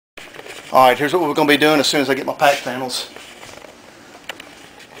Alright, here's what we're going to be doing as soon as I get my patch panels.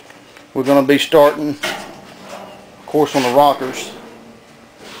 We're going to be starting, of course, on the rockers.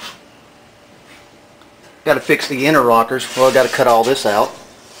 Got to fix the inner rockers. Well, I got to cut all this out.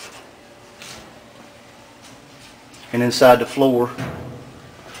 And inside the floor,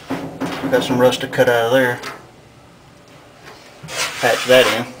 got some rust to cut out of there. Patch that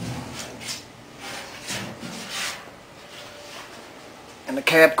in. And the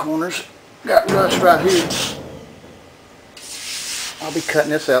cab corners got rust right here. I'll be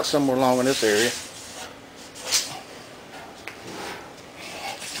cutting this out somewhere along in this area.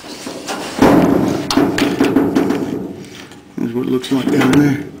 Here's what it looks like down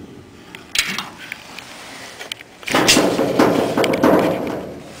there.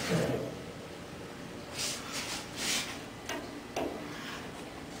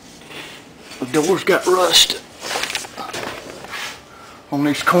 The door's got rust on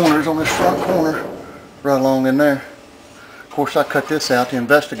these corners, on this front corner, right along in there. Of course, I cut this out to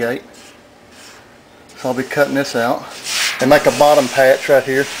investigate, so I'll be cutting this out. They make a bottom patch right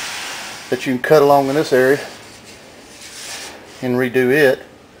here that you can cut along in this area and redo it.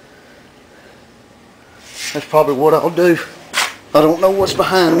 That's probably what I'll do. I don't know what's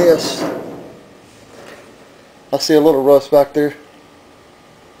behind this. I see a little rust back there,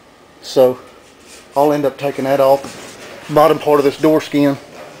 so I'll end up taking that off, the bottom part of this door skin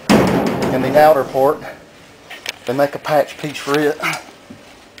and the outer part, and make a patch piece for it.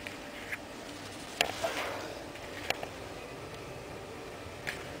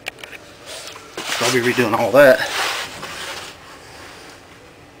 So I'll be redoing all that.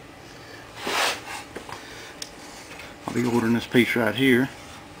 I'll be ordering this piece right here,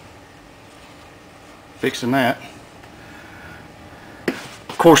 fixing that.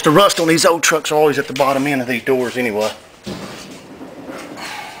 Of course, the rust on these old trucks are always at the bottom end of these doors anyway.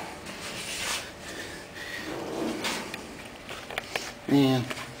 And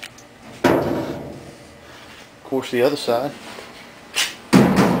of course the other side.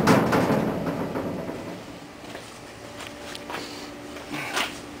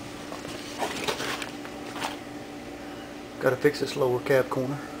 Got to fix this lower cab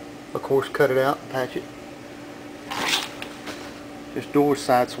corner. Of course, cut it out and patch it. This door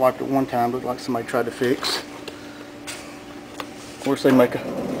side swiped at one time, looked like somebody tried to fix. Of course, they make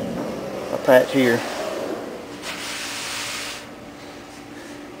a patch here.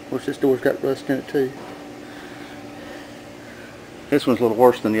 Of course, this door's got rust in it too. This one's a little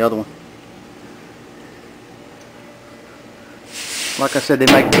worse than the other one. Like I said,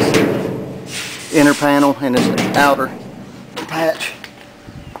 they make this inner panel and this outer patch.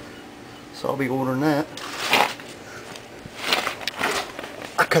 So I'll be ordering that.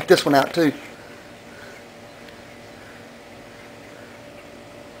 I cut this one out too.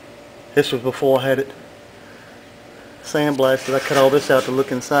 This was before I had it sandblasted. I cut all this out to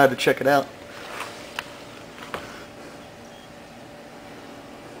look inside to check it out.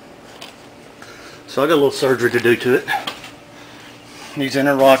 So I got a little surgery to do to it. These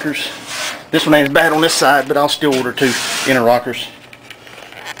inner rockers. This one ain't as bad on this side, but I'll still order 2 inner rockers.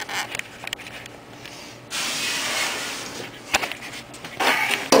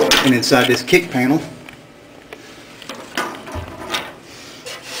 And inside this kick panel,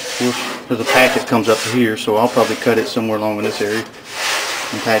 there's a patch that comes up to here, so I'll probably cut it somewhere along in this area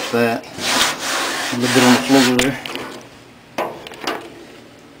and patch that. A little bit on the floor there.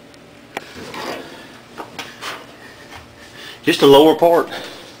 Just the lower part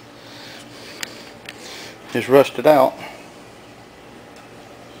is rusted out,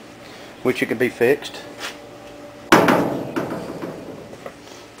 which it can be fixed.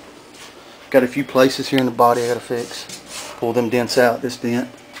 Got a few places here in the body I gotta fix. Pull them dents out, this dent.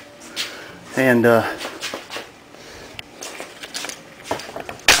 And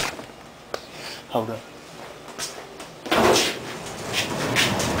hold up.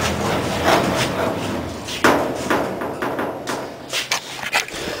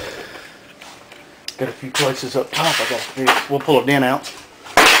 Got a few places up top I gotta fix. We'll pull a dent out.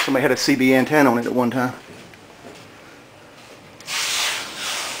 Somebody had a CB antenna on it at one time.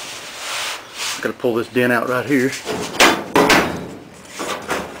 Got to pull this dent out right here.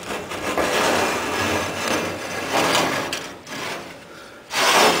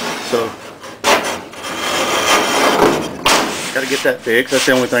 So, got to get that fixed. That's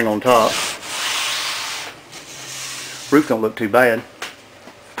the only thing on top. Roof don't look too bad.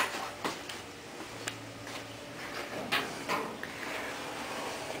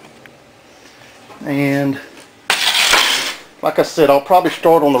 And like I said, I'll probably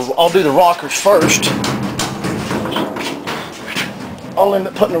start on I'll do the rockers first. I'll end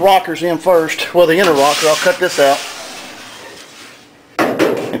up putting the rockers in first. Well, the inner rocker, I'll cut this out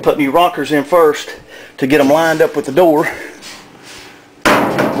and put new rockers in first to get them lined up with the door.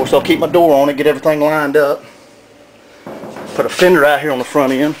 Of course, I'll keep my door on it, get everything lined up. Put a fender out here on the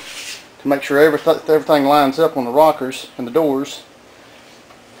front end to make sure everything lines up on the rockers and the doors.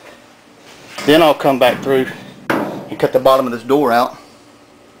 Then I'll come back through and cut the bottom of this door out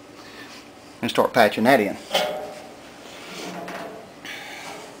and start patching that in.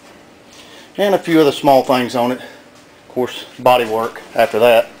 And a few other small things on it. Of course, body work after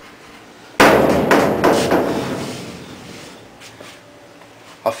that.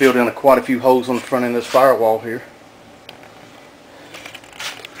 I filled in quite a few holes on the front end of this firewall here.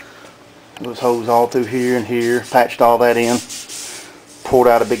 Those holes all through here and here. Patched all that in. Poured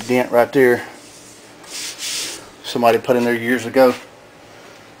out a big dent right there. Somebody put in there years ago.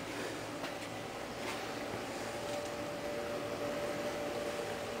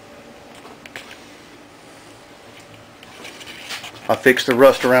 I fixed the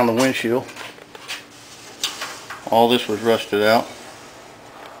rust around the windshield. All this was rusted out.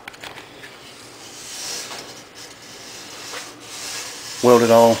 Welded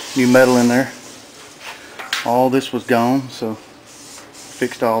all new metal in there. All this was gone, so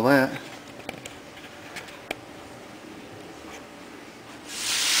fixed all that.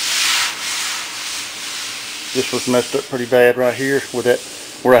 This was messed up pretty bad right here with that,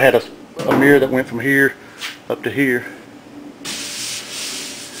 where I had a mirror that went from here up to here.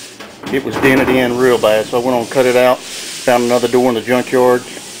 It was dented in real bad, so I went on and cut it out. Found another door in the junkyard,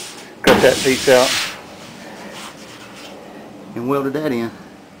 cut that piece out, and welded that in.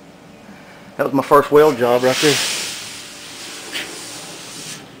 That was my first weld job right there.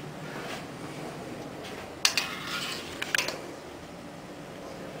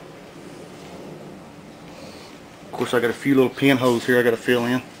 Of course, I got a few little pinholes here I got to fill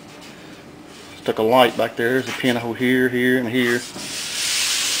in. Stuck a light back there. There's a pinhole here, here, and here.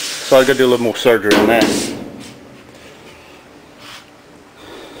 So I got to do a little more surgery on that.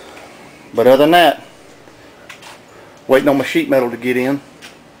 But other than that, waiting on my sheet metal to get in,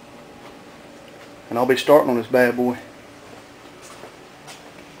 and I'll be starting on this bad boy.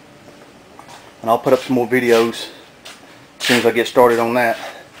 And I'll put up some more videos as soon as I get started on that.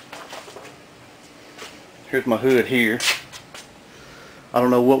 Here's my hood here. I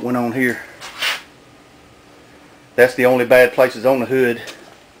don't know what went on here. That's the only bad places on the hood.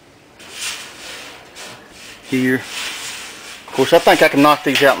 Here. Of course, I think I can knock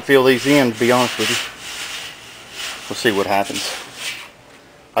these out and fill these in, to be honest with you. We'll see what happens.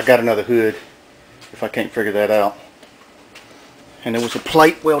 I got another hood if I can't figure that out. And there was a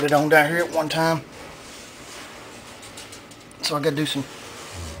plate welded on down here at one time. So I got to do some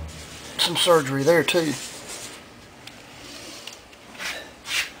surgery there too.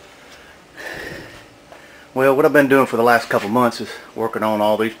 Well, what I've been doing for the last couple months is working on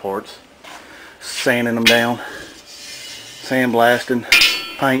all these parts. Sanding them down. Sandblasting.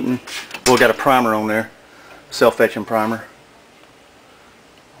 Painting. Well, got a primer on there. Self-etching primer.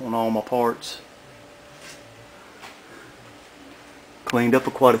 On all my parts. Cleaned up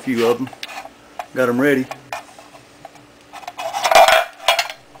quite a few of them. Got them ready.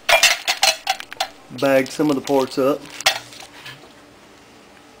 Bagged some of the parts up.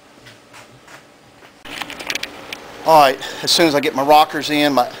 Alright, as soon as I get my rockers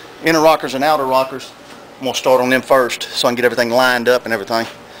in, my inner rockers and outer rockers, I'm going to start on them first so I can get everything lined up and everything.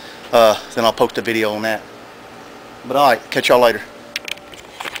 Then I'll post a video on that. But alright, catch y'all later.